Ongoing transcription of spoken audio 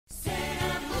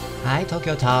Hi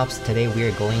Tokyo Tops! Today we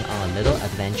are going on a little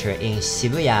adventure in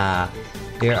Shibuya.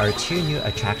 There are two new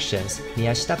attractions,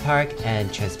 Miyashita Park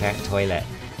and Transparent Toilet.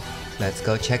 Let's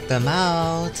go check them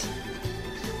out!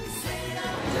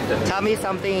 Tell me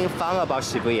something fun about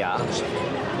Shibuya.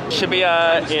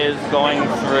 Shibuya is going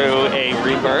through a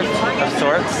rebirth of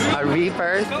sorts. A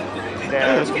rebirth?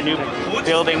 There's new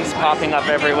buildings popping up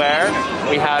everywhere.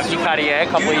 We have Hikarie a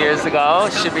couple years ago,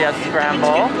 Shibuya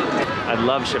Scramble. I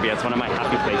love Shibuya, it's one of my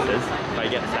happy places. If I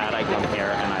get sad, I come here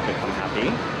and I become happy.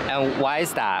 And why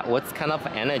is that? What kind of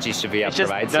energy Shibuya It's just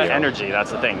provides the you? energy,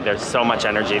 that's the thing. There's so much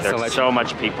energy, there's so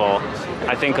much people.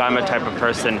 I think I'm a type of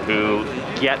person who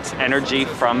gets energy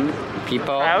from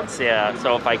People? crowds, yeah.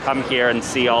 So if I come here and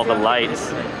see all the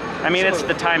lights, I mean, it's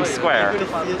the Times Square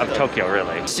of Tokyo,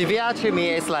 really. Shibuya to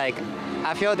me is like,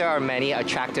 I feel there are many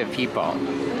attractive people.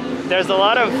 There's a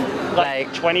lot of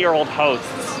like 20-year-old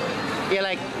hosts. Yeah,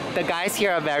 like the guys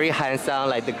here are very handsome,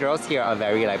 like the girls here are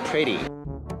very like pretty.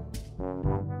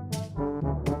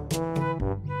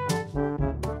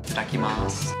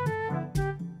 Itadakimasu.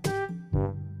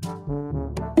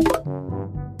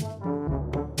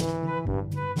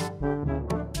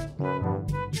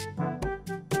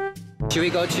 Should we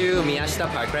go to Miyashita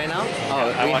Park right now?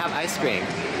 Oh, we have ice cream.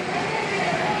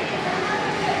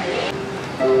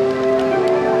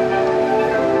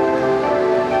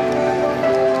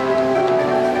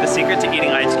 The secret to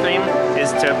eating ice cream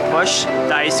is to push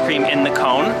the ice cream in the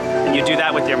cone, and you do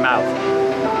that with your mouth.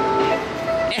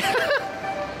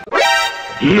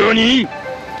 NANI?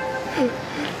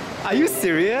 Are you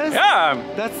serious? Yeah!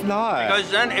 That's not.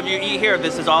 Because then if you eat here,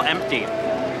 this is all empty.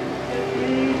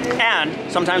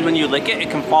 And sometimes when you lick it,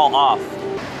 it can fall off.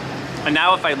 And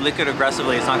now if I lick it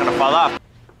aggressively, it's not gonna fall off.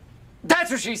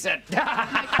 That's what she said!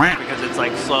 Because it's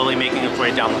like slowly making its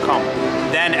way down the cone.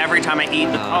 Then every time I eat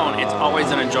the cone, it's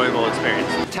always an enjoyable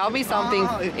experience. Tell me something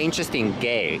interesting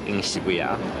gay in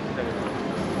Shibuya.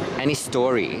 Any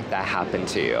story that happened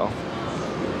to you?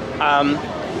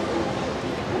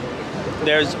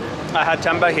 There's a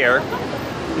Hatemba here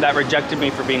that rejected me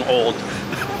for being old.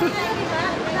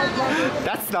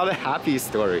 That's not a happy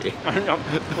story.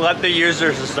 Let the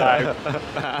users decide.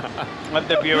 Let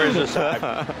the viewers decide.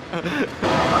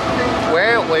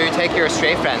 Where will you take your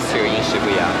straight friends to in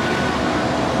Shibuya?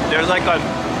 There's like a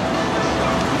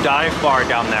dive bar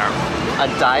down there. A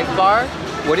dive bar?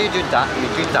 What do you do? You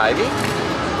do diving?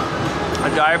 A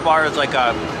dive bar is like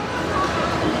a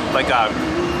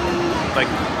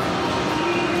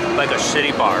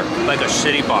shitty bar. Like a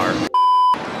shitty bar.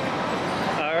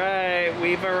 Alright,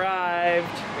 we've arrived.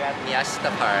 We're at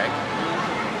Miyashita Park.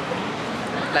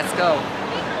 Let's go.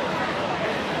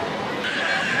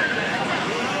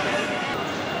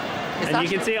 And you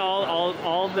can see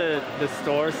all the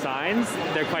store signs,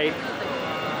 they're quite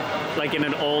like in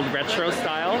an old retro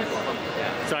style.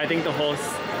 So I think the whole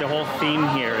theme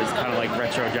here is kind of like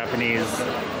retro Japanese.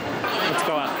 Let's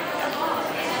go up.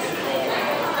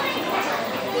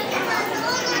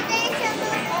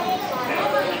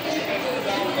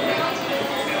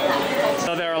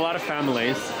 So there are a lot of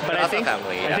families, but I think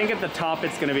at the top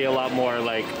it's going to be a lot more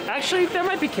like, actually there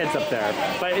might be kids up there,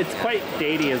 but it's quite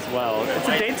datey as well. It's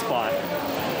a date spot.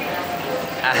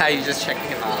 You just checked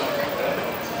him out.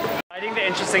 I think the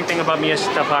interesting thing about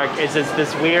Miyashita Park is it's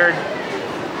this weird,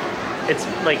 it's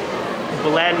like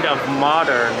blend of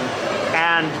modern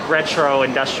and retro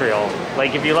industrial.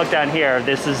 Like if you look down here,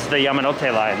 this is the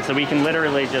Yamanote line, so we can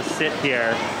literally just sit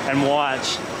here and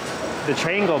watch the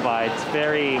train go by. It's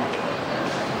very...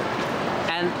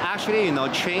 And actually, you know,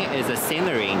 train is a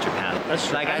scenery in Japan. That's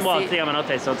true. Like Well, it's the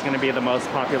Yamanote, so it's going to be the most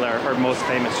popular or most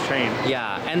famous train.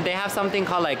 Yeah, and they have something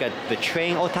called like the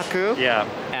train otaku. Yeah.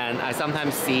 And I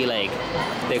sometimes see like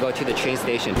they go to the train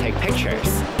station, take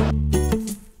pictures.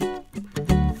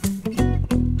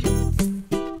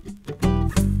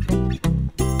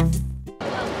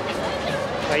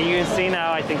 But you can see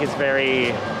now, I think it's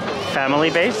very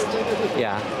family-based.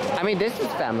 Yeah. I mean, this is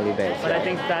family-based. But I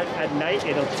think that at night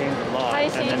it'll change a lot.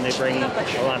 And then they bring a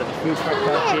lot of the food trucks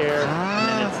out here.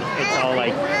 And then it's all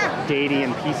like datey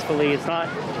and peacefully. It's not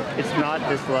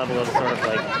this level of sort of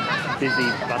like busy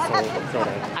bustle sort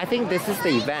of. I think this is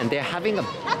the event. They're having a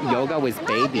yoga with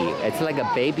baby. It's like a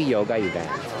baby yoga event.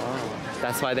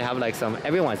 That's why they have like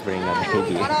everyone's bringing a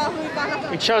baby.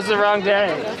 We chose the wrong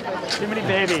day. Too many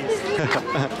babies.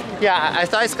 Yeah, I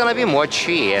thought it's gonna be more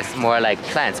trees, more like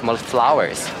plants, more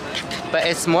flowers. But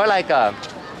it's more like a,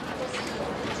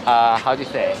 how do you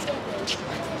say?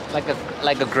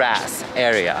 Like a grass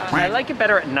area. I like it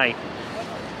better at night.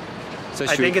 So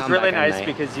I think it's really nice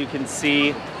because you can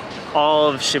see all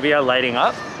of Shibuya lighting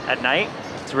up at night.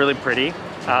 It's really pretty.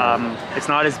 It's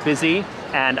not as busy,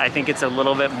 and I think it's a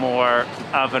little bit more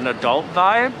of an adult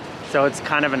vibe. So it's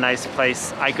kind of a nice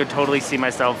place. I could totally see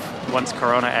myself, once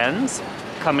Corona ends,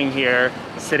 coming here,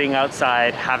 sitting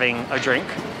outside, having a drink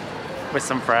with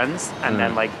some friends, and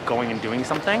then like going and doing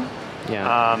something.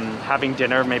 Yeah. Having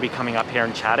dinner, maybe coming up here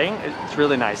and chatting. It's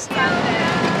really nice. Oh,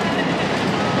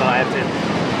 I have to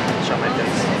show my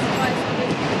face.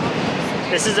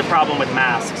 This is a problem with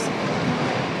masks.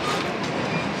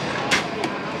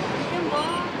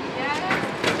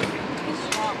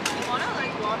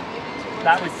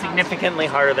 That was significantly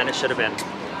harder than it should have been.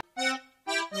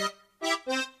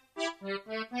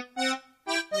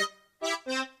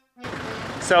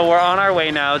 So we're on our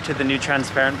way now to the new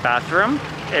transparent bathroom.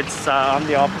 It's on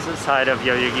the opposite side of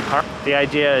Yoyogi Park. The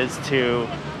idea is to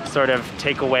sort of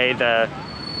take away the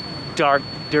dark,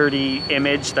 dirty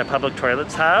image that public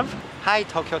toilets have. Hi,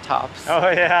 Tokyo Tops. Oh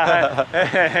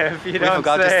yeah, if you don't we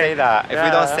forgot to say that. If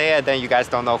we don't say it, then you guys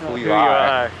don't know who you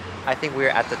are. I think we're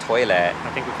at the toilet. I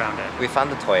think we found it. We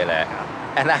found the toilet.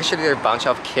 Yeah. And actually there are a bunch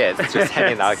of kids just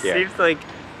hanging out here. Seems like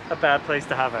a bad place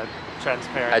to have a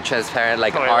transparent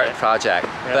like toilet. art project.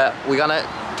 Yeah. But we're gonna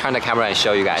turn the camera and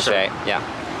show you guys, sure. right? Yeah.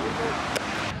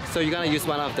 So you're gonna use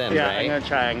one of them, yeah, right? I'm gonna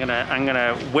try. I'm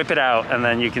gonna whip it out and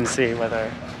then you can see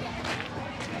whether.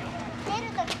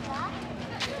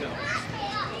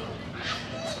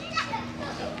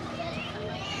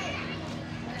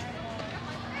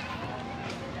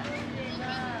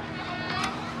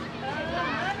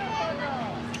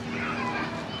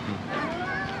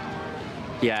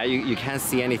 Yeah, you can't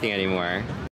see anything anymore.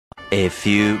 A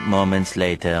few moments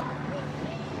later.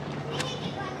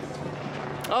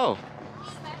 Oh!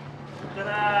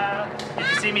 Ta-da! Did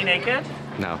you see me naked?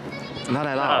 No, not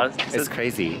at all. Oh, it's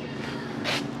crazy.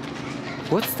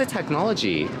 What's the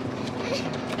technology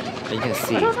that you can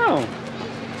see? I don't know.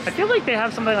 I feel like they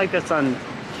have something like this on...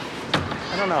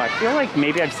 I don't know. I feel like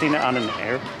maybe I've seen it on an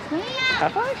airplane.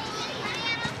 Have I?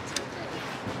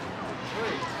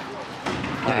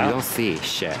 Yeah, Wow. you don't see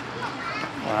shit.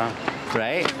 Wow.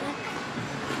 Right?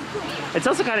 It's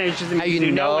also kind of interesting. How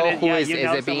you know is it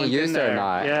being someone's used in or there.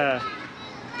 not? Yeah.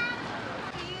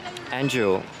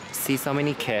 Andrew, see so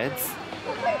many kids?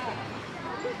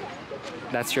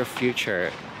 That's your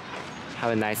future.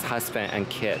 Have a nice husband and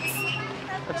kids.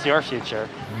 That's your future.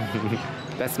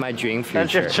 That's my dream future.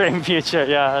 That's your dream future,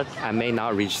 yeah. I may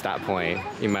not reach that point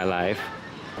in my life.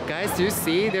 Guys, do you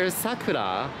see? There's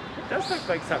sakura. It does look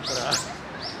like sakura.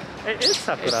 It is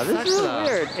sakura. It's this is sakura. really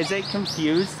weird. Is it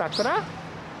confused sakura?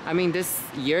 I mean, this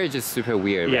year is just super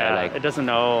weird, Yeah, right? Like it doesn't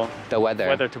know the weather.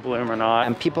 whether to bloom or not.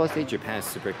 And people say Japan is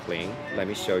super clean. Let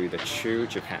me show you the true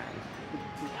Japan.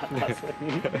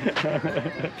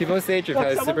 People say Japan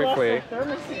is super clean.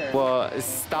 Well,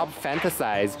 stop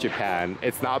fantasize Japan.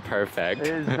 It's not perfect. It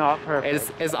is not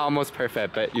perfect. It's almost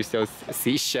perfect, but you still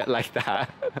see shit like that.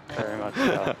 Very much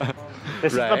so.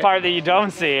 This is Right? the part that you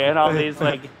don't see in all these,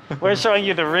 like, we're showing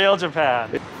you the real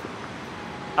Japan.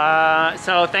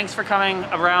 So thanks for coming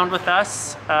around with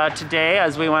us today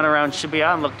as we went around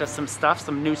Shibuya and looked at some stuff,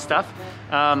 some new stuff.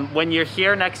 When you're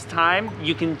here next time,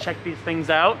 you can check these things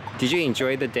out. Did you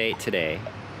enjoy the date today?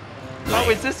 Oh,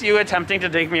 is this you attempting to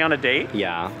take me on a date?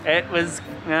 Yeah. It was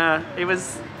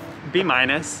B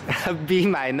minus. B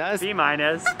minus? B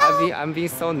minus. I'm being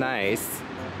so nice.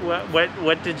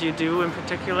 What did you do in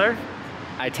particular?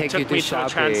 I take Took you to me shopping.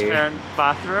 to a transparent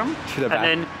bathroom, To the and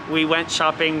then we went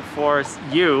shopping for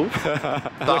you.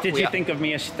 What did you Yeah. think of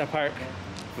Miyashita Park?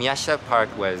 Miyashita Park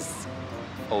was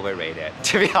overrated,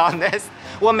 to be honest.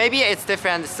 Well, maybe it's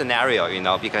different scenario, you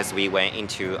know, because we went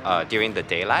into during the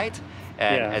daylight.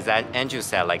 And Yeah. as Andrew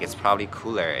said, like it's probably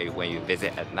cooler when you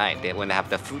visit at night when they have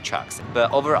the food trucks.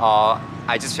 But overall,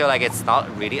 I just feel like it's not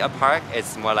really a park.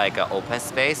 It's more like an open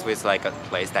space with like a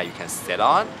place that you can sit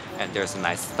on, and there's a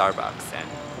nice Starbucks, and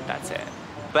that's it.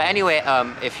 But anyway,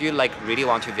 if you like really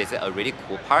want to visit a really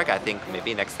cool park, I think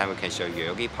maybe next time we can show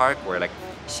Yoyogi Park or like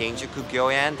Shinjuku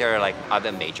Gyoen. There are like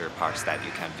other major parks that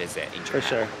you can visit in Japan. For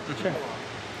sure. Sure.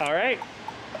 All right.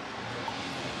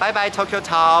 Bye bye Tokyo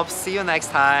Tops. See you next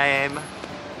time.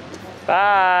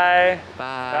 Bye.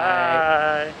 Bye.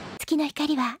 Bye. 月の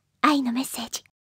光は愛のメッセージ。